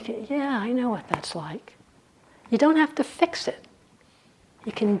lonely, and you can, yeah, I know what that's like. You don't have to fix it.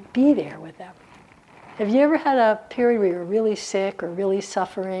 You can be there with them. Have you ever had a period where you're really sick or really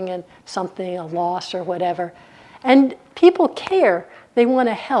suffering and something, a loss or whatever, and people care, they want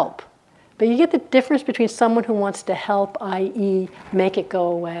to help, but you get the difference between someone who wants to help, i.e. make it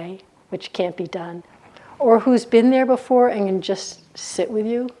go away, which can't be done, or who's been there before and can just sit with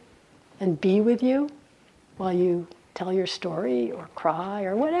you and be with you while you tell your story or cry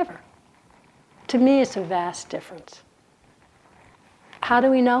or whatever. To me, it's a vast difference. How do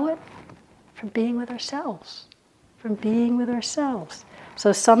we know it? From being with ourselves. From being with ourselves.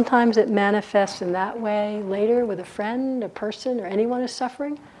 So sometimes it manifests in that way later with a friend, a person, or anyone who's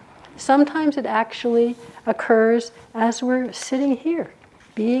suffering. Sometimes it actually occurs as we're sitting here,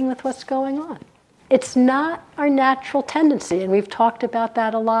 being with what's going on. It's not our natural tendency, and we've talked about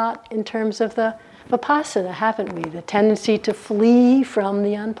that a lot in terms of the Vipassana, haven't we? The tendency to flee from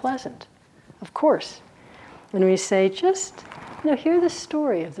the unpleasant. Of course, when we say just, hear the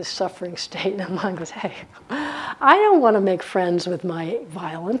story of the suffering state, and the mind goes, hey, I don't want to make friends with my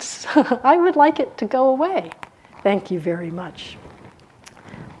violence. I would like it to go away. Thank you very much.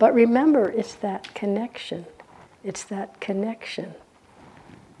 But remember, it's that connection. It's that connection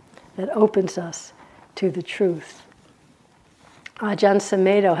that opens us to the truth. Ajahn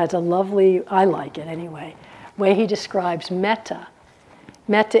Sumedho has a lovely, I like it anyway, way he describes metta.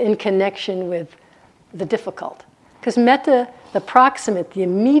 Metta in connection with the difficult. Because metta, the proximate, the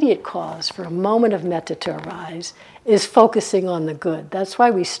immediate cause for a moment of metta to arise is focusing on the good. That's why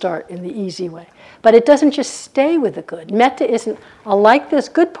we start in the easy way. But it doesn't just stay with the good. Metta isn't, I like this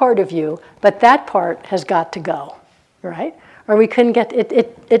good part of you, but that part has got to go, right? Or we couldn't get,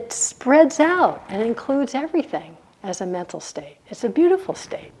 it spreads out and includes everything as a mental state. It's a beautiful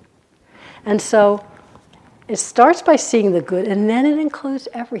state. And so it starts by seeing the good, and then it includes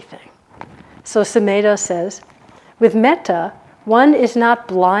everything. So Sumedho says, with metta, one is not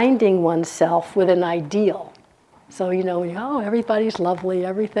blinding oneself with an ideal. So, everybody's lovely,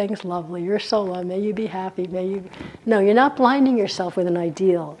 everything's lovely, you're so lovely, may you be happy, No, you're not blinding yourself with an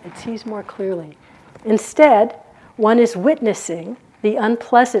ideal. It sees more clearly. Instead, one is witnessing the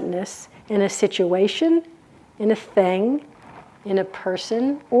unpleasantness in a situation, in a thing, in a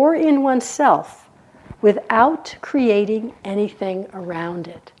person, or in oneself without creating anything around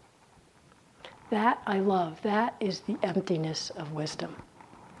it. That I love. That is the emptiness of wisdom.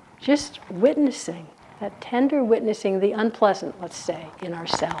 Just witnessing, that tender witnessing the unpleasant, let's say, in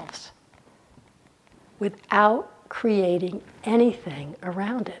ourselves, without creating anything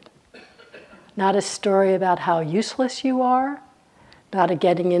around it. Not a story about how useless you are, not a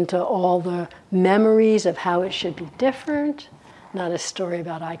getting into all the memories of how it should be different, not a story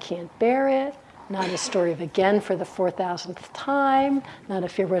about I can't bear it, not a story of again for the 4,000th time, not a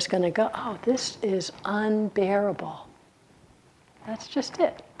fear where it's going to go, oh, this is unbearable. That's just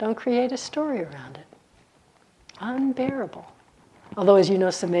it. Don't create a story around it. Unbearable. Although, as you know,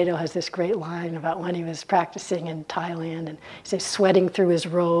 Sumedho has this great line about when he was practicing in Thailand, and he says sweating through his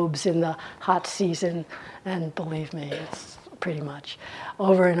robes in the hot season, and believe me, it's pretty much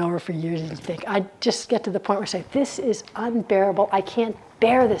over and over for years. You think, I just get to the point where I say, this is unbearable. I can't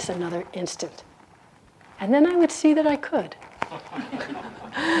bear this another instant. And then I would see that I could.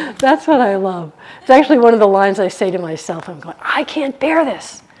 That's what I love. It's actually one of the lines I say to myself. I'm going, I can't bear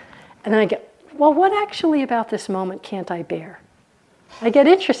this. And then I get, well, what actually about this moment can't I bear? I get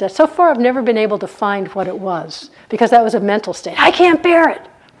interested. So far, I've never been able to find what it was, because that was a mental state. I can't bear it.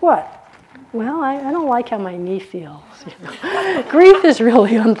 What? Well, I don't like how my knee feels. You know? Grief is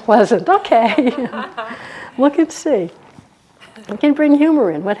really unpleasant. Okay. Look and see. We can bring humor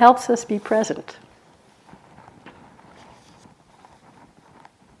in. What helps us be present?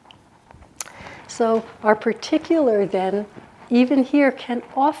 So our particular, then, even here, can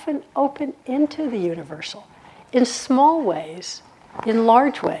often open into the universal in small ways, in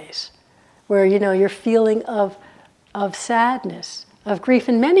large ways, where, you know, your feeling of sadness, of grief,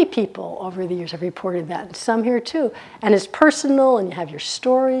 and many people over the years have reported that, and some here too. And it's personal, and you have your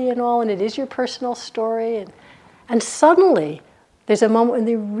story and all, and it is your personal story. And suddenly, there's a moment when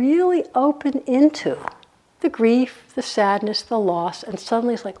they really open into the grief, the sadness, the loss, and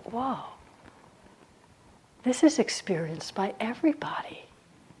suddenly it's like, whoa, this is experienced by everybody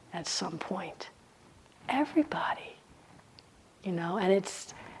at some point. Everybody. You know, and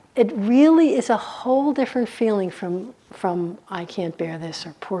it really is a whole different feeling from I can't bear this,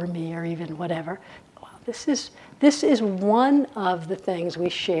 or poor me, or even whatever. Wow, this is one of the things we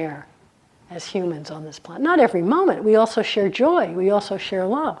share as humans on this planet. Not every moment. We also share joy. We also share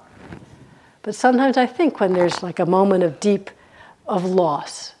love. But sometimes I think when there's like a moment of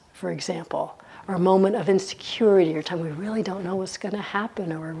loss, for example, or a moment of insecurity, or a time we really don't know what's going to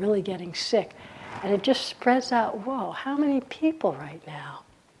happen, or we're really getting sick, and it just spreads out, whoa, how many people right now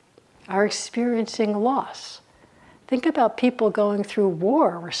are experiencing loss? Think about people going through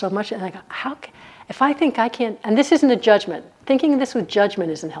war or so much, and like, if I think I can't, and this isn't a judgment, thinking this with judgment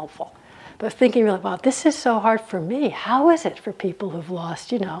isn't helpful, but thinking like, wow, this is so hard for me. How is it for people who've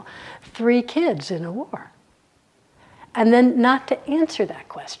lost, 3 kids in a war? And then not to answer that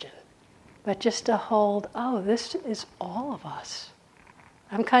question, but just to hold, oh, this is all of us.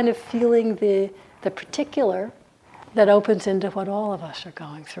 I'm kind of feeling the particular that opens into what all of us are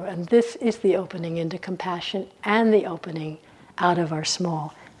going through. And this is the opening into compassion and the opening out of our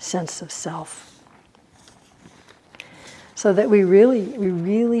small sense of self. So that we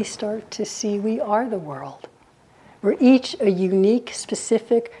really start to see we are the world. We're each a unique,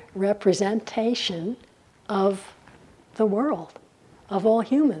 specific representation of the world, of all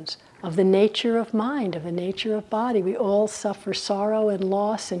humans, of the nature of mind, of the nature of body. We all suffer sorrow and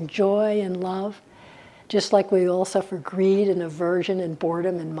loss and joy and love, just like we all suffer greed and aversion and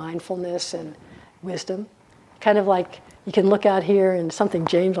boredom and mindfulness and wisdom. Kind of like, you can look out here and something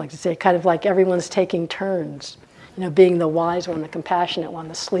James likes to say, kind of like everyone's taking turns, being the wise one, the compassionate one,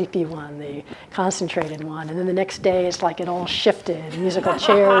 the sleepy one, the concentrated one. And then the next day it's like it all shifted, musical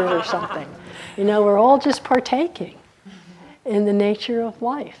chairs or something. We're all just partaking in the nature of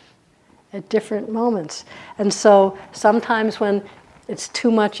life at different moments. And so sometimes when it's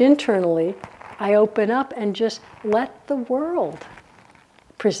too much internally, I open up and just let the world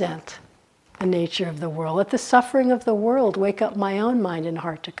present the nature of the world. Let the suffering of the world wake up my own mind and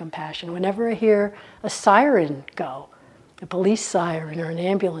heart to compassion. Whenever I hear a siren go, a police siren or an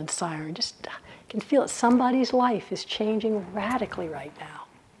ambulance siren, just can feel it. Somebody's life is changing radically right now.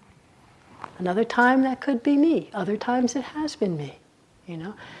 Another time that could be me. Other times it has been me.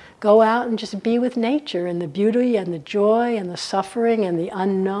 Go out and just be with nature and the beauty and the joy and the suffering and the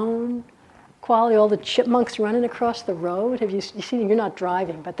unknown quality. All the chipmunks running across the road. Have you seen? You're not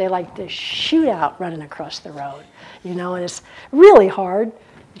driving, but they like to shoot out running across the road. And it's really hard.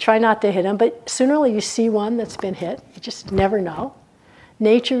 You try not to hit them, but sooner or later you see one that's been hit. You just never know.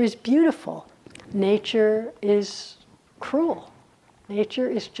 Nature is beautiful. Nature is cruel. Nature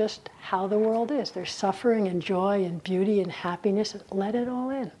is just how the world is. There's suffering and joy and beauty and happiness. Let it all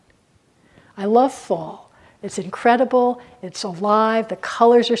in. I love fall. It's incredible. It's alive. The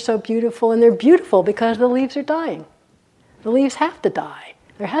colors are so beautiful. And they're beautiful because the leaves are dying. The leaves have to die.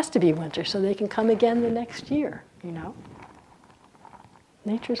 There has to be winter so they can come again the next year, you know.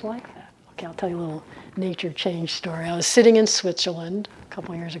 Nature's like that. Okay, I'll tell you a little nature change story. I was sitting in Switzerland a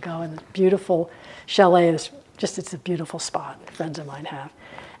couple years ago in this beautiful chalet. It's a beautiful spot friends of mine have.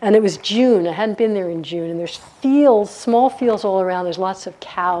 And it was June. I hadn't been there in June. And there's fields, small fields all around. There's lots of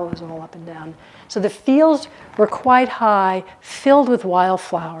cows all up and down. So the fields were quite high, filled with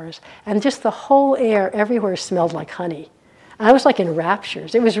wildflowers. And just the whole air everywhere smelled like honey. And I was like in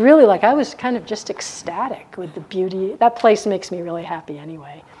raptures. It was really like I was kind of just ecstatic with the beauty. That place makes me really happy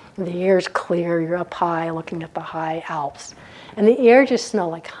anyway. And the air's clear. You're up high looking at the high Alps. And the air just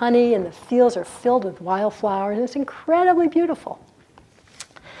smelled like honey, and the fields are filled with wildflowers. And it's incredibly beautiful.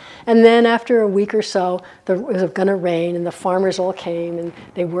 And then after a week or so, it was going to rain, and the farmers all came, and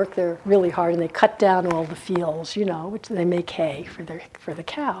they worked there really hard, and they cut down all the fields, you know, which they make hay for the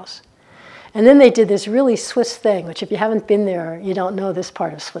cows. And then they did this really Swiss thing, which if you haven't been there, you don't know this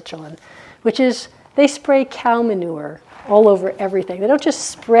part of Switzerland, which is they spray cow manure all over everything. They don't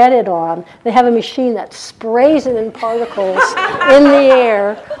just spread it on. They have a machine that sprays it in particles in the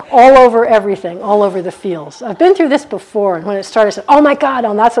air all over everything, all over the fields. I've been through this before, and when it started, I said, oh my God,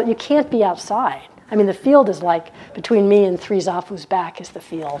 that's what, you can't be outside. I mean, the field is like, between me and Three Zafu's back is the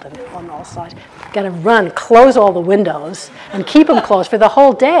field, and on all sides. Got to run, close all the windows, and keep them closed for the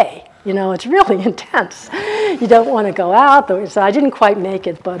whole day. You know, it's really intense. You don't want to go out. So I didn't quite make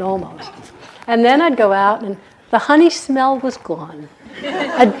it, but almost. And then I'd go out, and the honey smell was gone.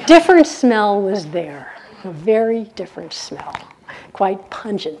 A different smell was there, a very different smell, quite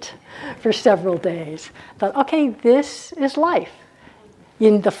pungent for several days. Thought, okay, this is life.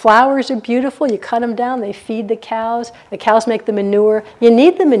 The flowers are beautiful. You cut them down. They feed the cows. The cows make the manure. You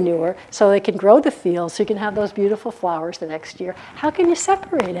need the manure so they can grow the fields so you can have those beautiful flowers the next year. How can you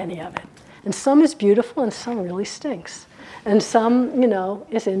separate any of it? And some is beautiful and some really stinks. And some,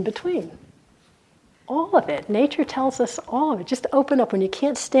 is in between. All of it. Nature tells us all of it. Just open up. When you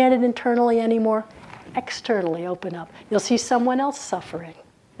can't stand it internally anymore, externally open up. You'll see someone else suffering.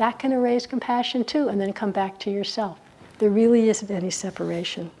 That can arouse compassion too, and then come back to yourself. There really isn't any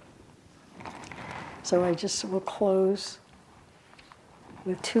separation. So I just will close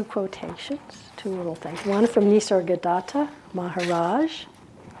with two quotations, two little things. One from Nisargadatta Maharaj.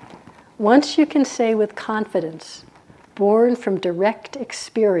 Once you can say with confidence, born from direct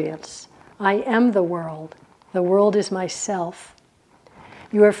experience, I am the world is myself.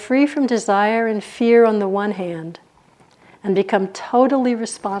 You are free from desire and fear on the one hand, and become totally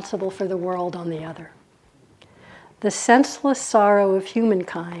responsible for the world on the other. The senseless sorrow of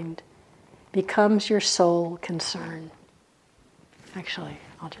humankind becomes your sole concern. Actually,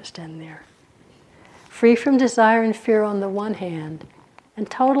 I'll just end there. Free from desire and fear on the one hand, and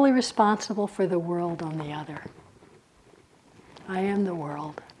totally responsible for the world on the other. I am the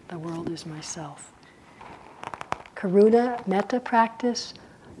world is myself. Karuna, metta practice,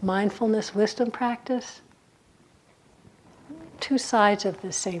 mindfulness, wisdom practice, two sides of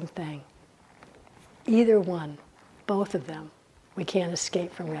the same thing. Either one, both of them, we can't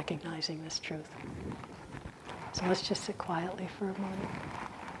escape from recognizing this truth. So let's just sit quietly for a moment.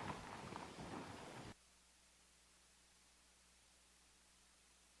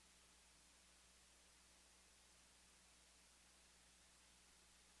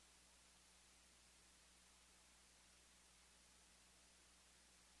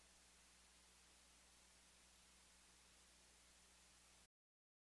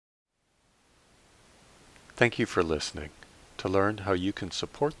 Thank you for listening. To learn how you can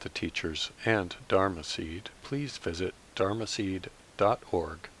support the teachers and Dharma Seed, please visit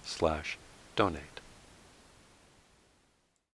dharmaseed.org/donate.